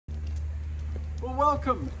Well,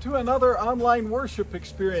 welcome to another online worship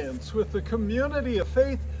experience with the Community of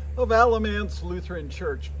Faith of Alamance Lutheran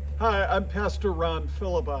Church. Hi, I'm Pastor Ron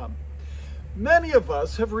Philibom. Many of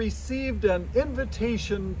us have received an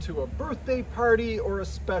invitation to a birthday party or a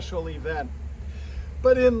special event.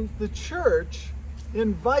 But in the church,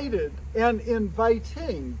 invited and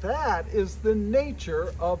inviting, that is the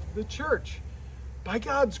nature of the church. By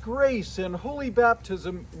God's grace and holy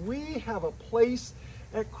baptism, we have a place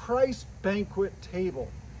at Christ's banquet table,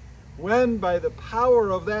 when by the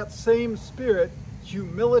power of that same Spirit,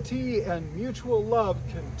 humility and mutual love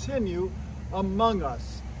continue among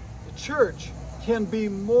us. The church can be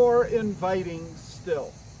more inviting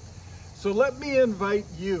still. So let me invite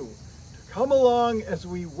you to come along as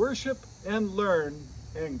we worship and learn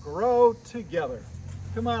and grow together.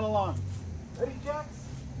 Come on along. Ready, Jax?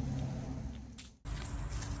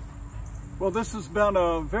 Well, this has been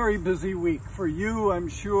a very busy week for you, I'm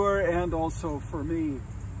sure, and also for me.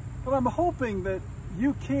 But I'm hoping that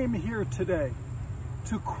you came here today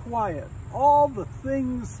to quiet all the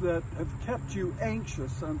things that have kept you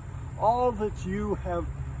anxious and all that you have,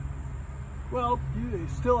 well, you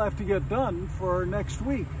still have to get done for next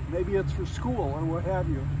week. Maybe it's for school or what have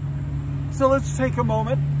you. So let's take a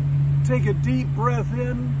moment, take a deep breath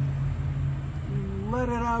in, let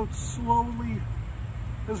it out slowly,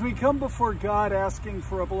 as we come before God asking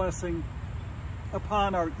for a blessing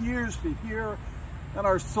upon our ears to hear and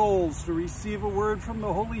our souls to receive a word from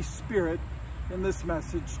the Holy Spirit in this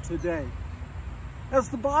message today. As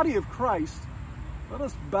the body of Christ, let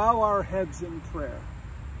us bow our heads in prayer.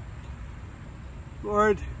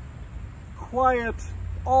 Lord, quiet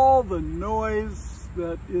all the noise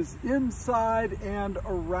that is inside and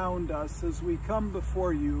around us as we come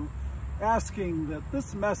before you, asking that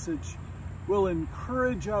this message will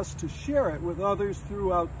encourage us to share it with others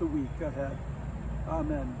throughout the week ahead.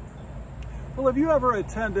 Amen. Well, have you ever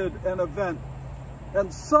attended an event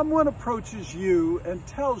and someone approaches you and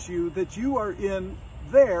tells you that you are in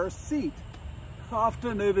their seat?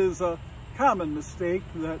 Often it is a common mistake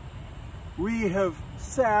that we have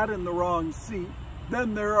sat in the wrong seat.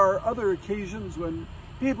 Then there are other occasions when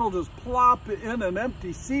people just plop in an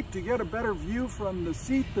empty seat to get a better view from the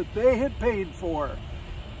seat that they had paid for.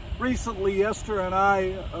 Recently, Esther and I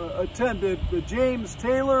attended the James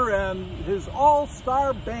Taylor and his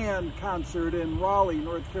all-star band concert in Raleigh,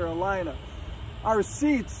 North Carolina. Our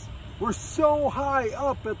seats were so high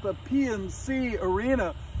up at the PNC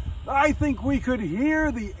Arena, I think we could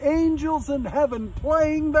hear the angels in heaven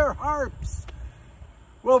playing their harps.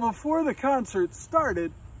 Well, before the concert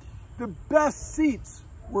started, the best seats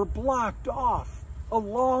were blocked off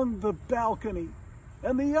along the balcony,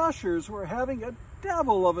 and the ushers were having a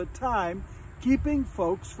devil of a time keeping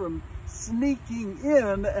folks from sneaking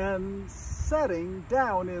in and setting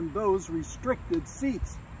down in those restricted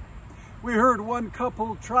seats. We heard one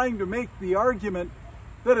couple trying to make the argument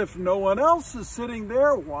that if no one else is sitting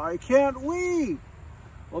there, why can't we?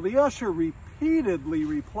 Well, the usher repeatedly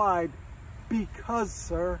replied, "Because,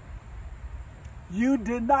 sir, you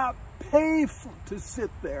did not pay to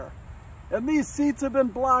sit there, and these seats have been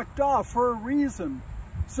blocked off for a reason,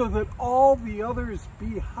 so that all the others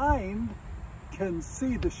behind can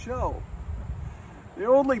see the show." The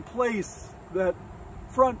only place that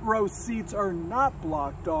front row seats are not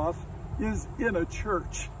blocked off is in a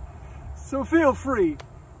church. So feel free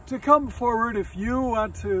to come forward if you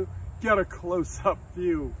want to get a close-up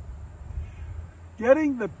view.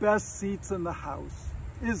 Getting the best seats in the house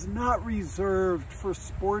is not reserved for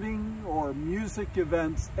sporting or music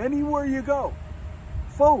events anywhere you go.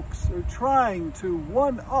 Folks are trying to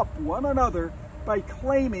one-up one another by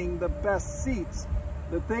claiming the best seats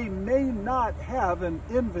that they may not have an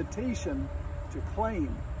invitation to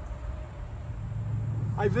claim.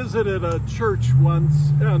 I visited a church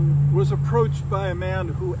once and was approached by a man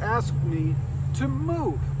who asked me to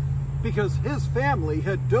move because his family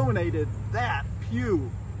had donated that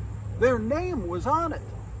pew. Their name was on it,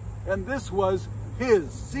 and this was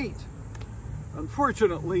his seat.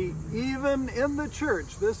 Unfortunately, even in the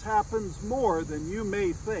church, this happens more than you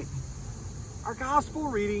may think. Our gospel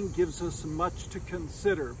reading gives us much to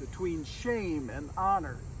consider between shame and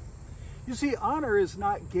honor. You see, honor is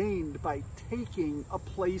not gained by taking a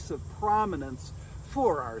place of prominence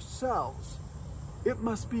for ourselves. It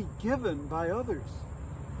must be given by others.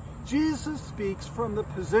 Jesus speaks from the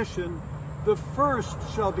position, "The first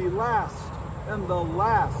shall be last, and the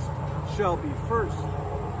last shall be first."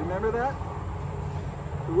 Remember that?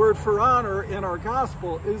 The word for honor in our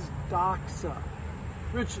gospel is doxa,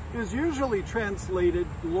 which is usually translated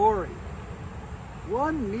glory.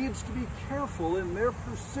 one needs to be careful in their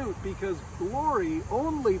pursuit because glory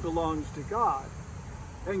only belongs to God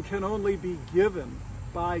and can only be given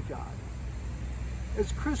by God.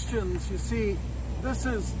 As Christians, you see, this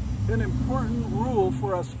is an important rule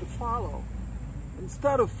for us to follow.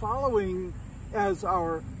 Instead of following as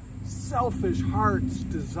our selfish hearts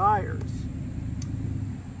desires.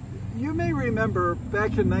 You may remember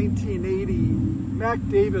back in 1980, Mac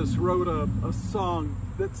Davis wrote a song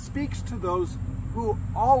that speaks to those who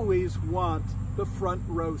always want the front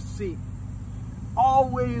row seat,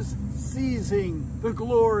 always seizing the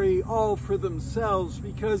glory all for themselves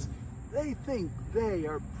because they think they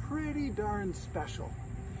are pretty darn special.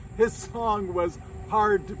 His song was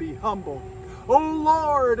Hard to Be Humble. Oh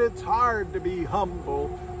Lord, it's hard to be humble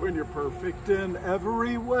when you're perfect in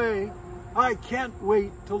every way. I can't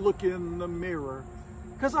wait to look in the mirror,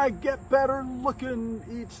 'cause I get better looking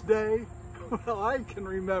each day. Well, I can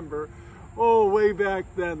remember, way back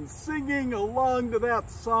then, singing along to that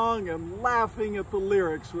song and laughing at the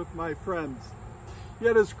lyrics with my friends.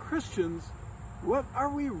 Yet as Christians, what are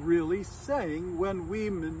we really saying when we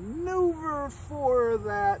maneuver for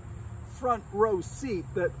that front row seat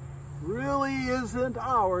that really isn't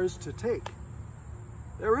ours to take?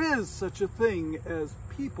 There is such a thing as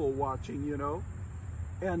people watching, you know,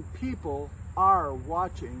 and people are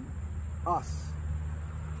watching us.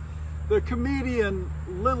 The comedian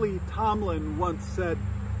Lily Tomlin once said,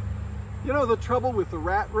 you know, the trouble with the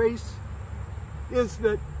rat race is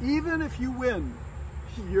that even if you win,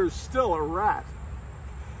 you're still a rat.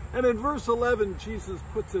 And in verse 11, Jesus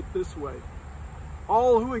puts it this way: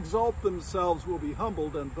 all who exalt themselves will be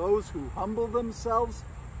humbled, and those who humble themselves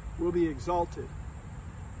will be exalted.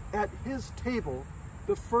 At his table,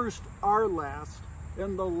 the first are last,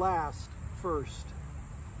 and the last first.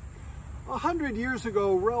 100 years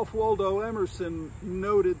ago, Ralph Waldo Emerson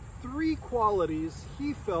noted 3 qualities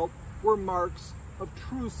he felt were marks of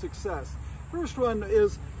true success. First one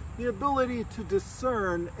is the ability to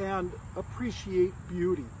discern and appreciate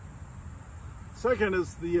beauty. Second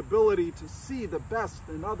is the ability to see the best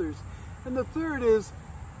in others. And the third is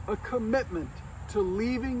a commitment to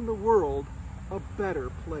leaving the world a better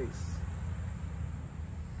place.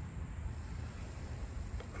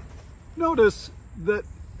 Notice that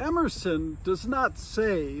Emerson does not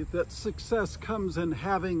say that success comes in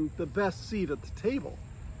having the best seat at the table,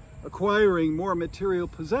 acquiring more material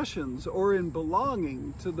possessions, or in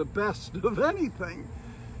belonging to the best of anything.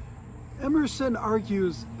 Emerson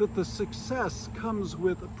argues that the success comes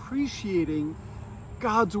with appreciating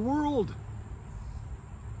God's world,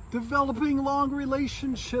 developing long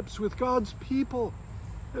relationships with God's people,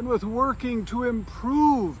 and with working to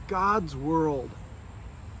improve God's world.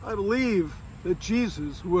 I believe that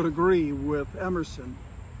Jesus would agree with Emerson.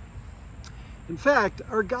 In fact,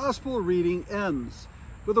 our gospel reading ends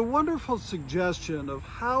with a wonderful suggestion of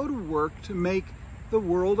how to work to make the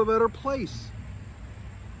world a better place.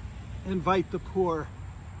 Invite the poor,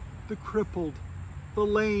 the crippled, the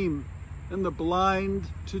lame, and the blind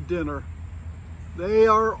to dinner. They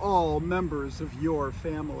are all members of your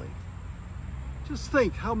family. Just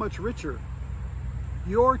think how much richer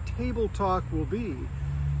your table talk will be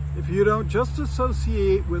if you don't just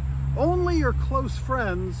associate with only your close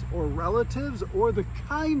friends or relatives or the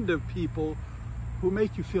kind of people who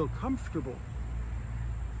make you feel comfortable.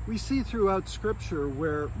 We see throughout Scripture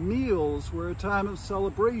where meals were a time of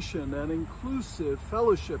celebration and inclusive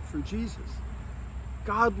fellowship for Jesus.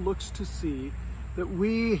 God looks to see that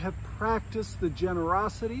we have practiced the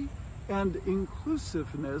generosity and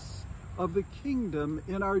inclusiveness of the kingdom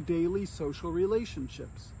in our daily social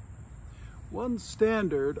relationships. One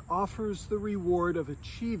standard offers the reward of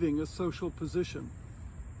achieving a social position,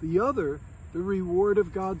 the other the reward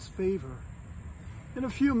of God's favor. In a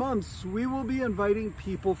few months, we will be inviting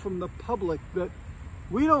people from the public that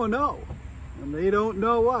we don't know, and they don't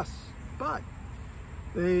know us, but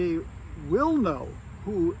they will know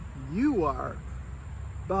who you are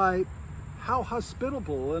by how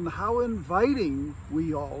hospitable and how inviting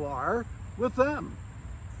we all are with them.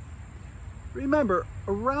 Remember,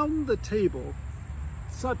 around the table,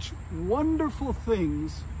 such wonderful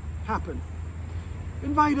things happen.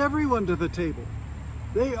 Invite everyone to the table.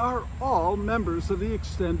 They are all members of the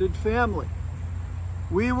extended family.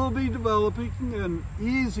 We will be developing an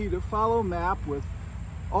easy-to-follow map with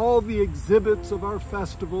all the exhibits of our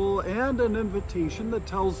festival and an invitation that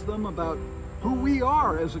tells them about who we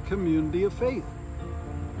are as a community of faith.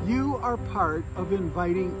 You are part of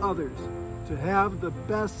inviting others to have the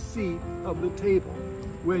best seat of the table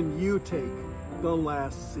when you take the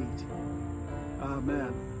last seat.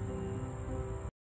 Amen.